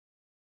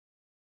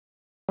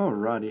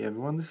Alrighty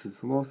everyone, this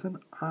is Lawson.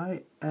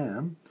 I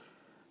am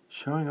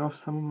showing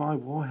off some of my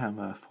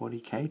Warhammer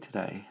 40k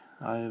today.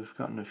 I've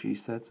gotten a few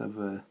sets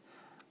over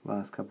the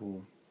last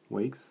couple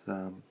weeks,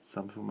 some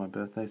for my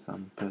birthday,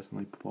 some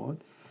personally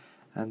bought,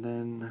 and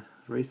then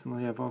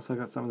recently I've also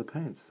got some of the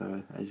paints.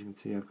 So as you can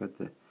see, I've got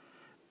the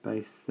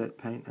base set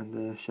paint and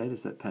the shader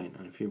set paint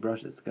and a few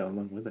brushes to go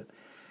along with it.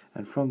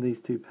 And from these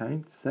two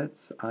paint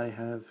sets I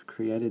have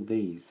created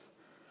these.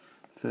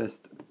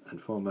 First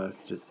and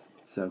foremost, just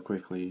so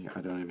quickly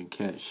I don't even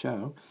care to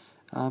show,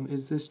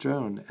 is this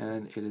drone,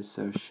 and it is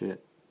so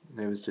shit.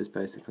 It was just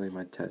basically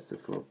my tester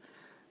for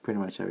pretty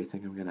much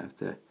everything. I'm going to have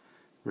to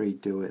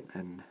redo it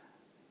and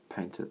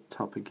paint it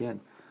top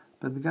again.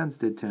 But the guns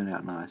did turn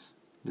out nice.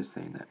 Just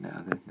seeing that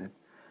now, they're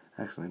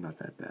actually not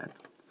that bad.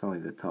 It's only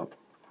the top.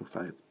 Looks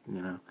like it's,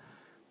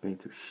 been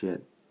through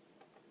shit.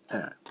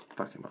 Alright,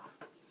 fuck him off.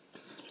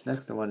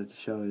 Next I wanted to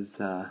show is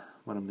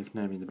what I'm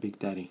nicknaming the Big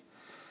Daddy.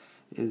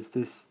 Is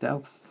this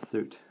stealth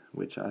suit,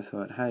 which I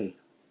thought, hey,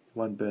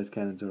 1 burst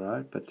cannon's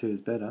alright, but 2 is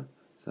better,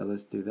 so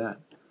let's do that.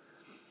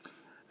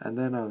 And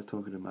then I was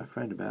talking to my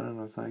friend about it, and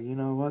I was like, you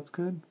know what's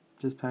good?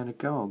 Just paint it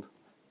gold.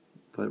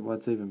 But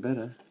what's even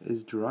better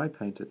is dry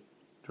paint it,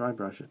 dry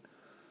brush it.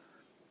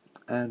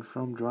 And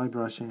from dry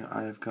brushing,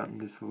 I have gotten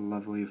this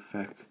lovely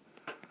effect.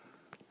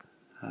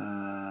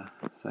 So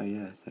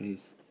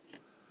he's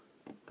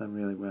done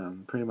really well.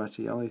 And pretty much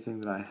the only thing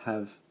that I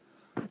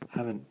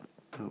haven't,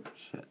 oh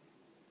shit.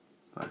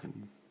 I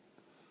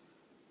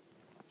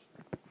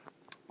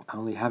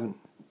only haven't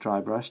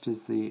dry brushed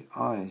is the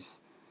eyes.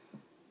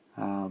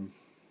 But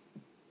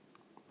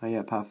yeah,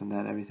 apart from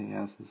that, everything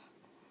else has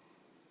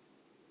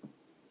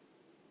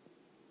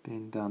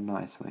been done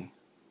nicely.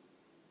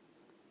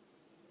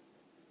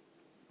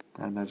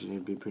 I imagine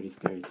it'd be pretty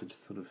scary to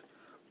just sort of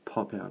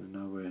pop out of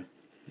nowhere,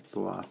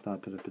 blast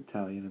up at a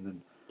battalion, and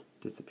then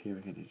disappear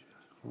again.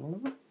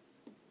 And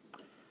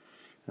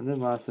then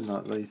last but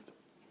not least,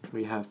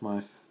 we have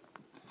my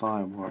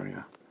Fire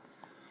Warrior.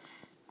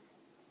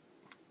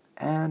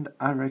 And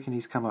I reckon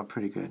he's come up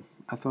pretty good.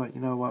 I thought, you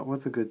know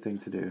what's a good thing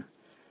to do?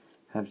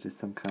 Have just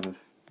some kind of,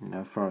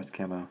 forest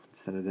camo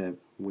instead of their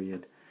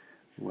weird,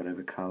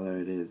 whatever color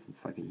it is.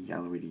 It's like a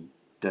yellowy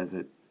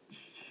desert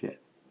shit.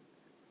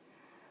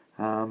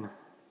 Oh,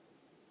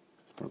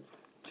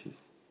 jeez.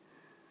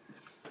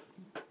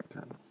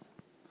 Can't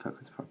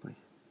focus properly.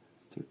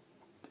 It's too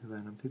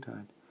late. I'm too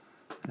tired.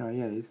 Anyway,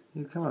 yeah,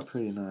 he's come up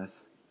pretty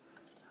nice.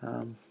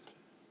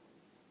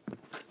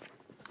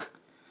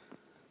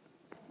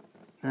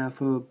 Now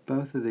for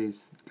both of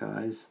these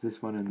guys,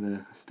 this one and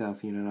the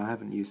stealth unit, I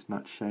haven't used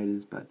much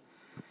shaders, but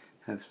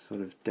have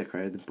sort of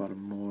decorated the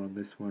bottom more on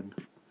this one.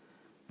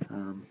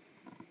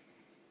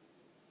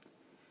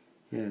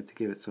 Yeah, to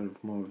give it sort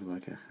of more of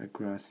like a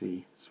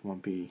grassy,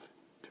 swampy,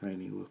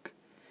 terrainy look.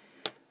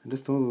 And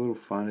just all the little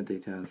finer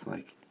details,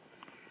 like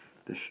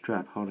the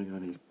strap holding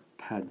on his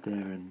pad there,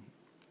 and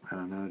I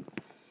don't know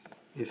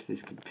if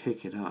this could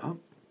pick it up.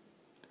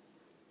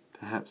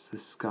 Perhaps the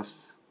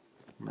scuffs,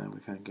 no, we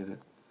can't get it.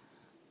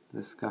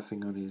 The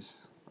scuffing on his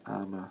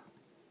armour.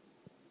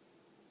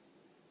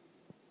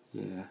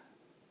 Yeah.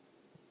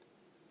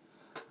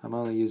 I'm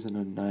only using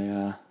an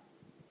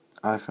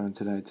iPhone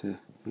today to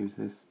do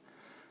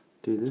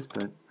this,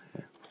 but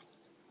yeah.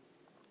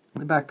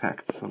 The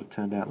backpack sort of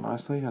turned out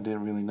nicely. I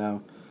didn't really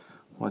know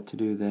what to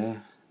do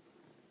there.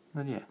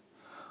 But yeah,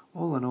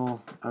 all in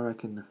all, I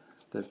reckon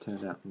they've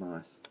turned out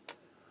nice.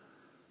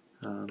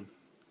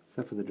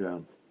 Except for the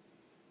drone.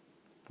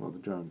 Well, the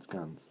drone's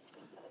guns.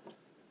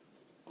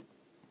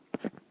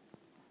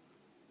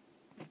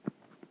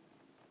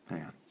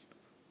 Hang on.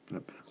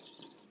 Look.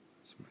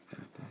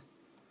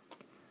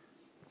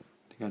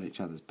 They got each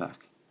other's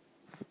back.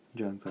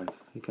 John's like,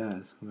 hey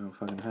guys, I'm gonna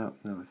fucking help.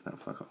 No, like, no,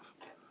 fuck off.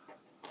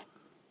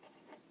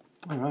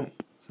 Alright,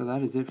 so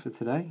that is it for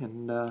today,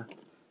 and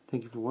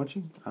thank you for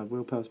watching. I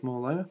will post more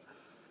later.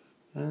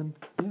 And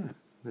yeah,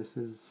 this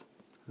is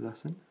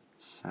Lawson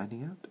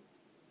signing out.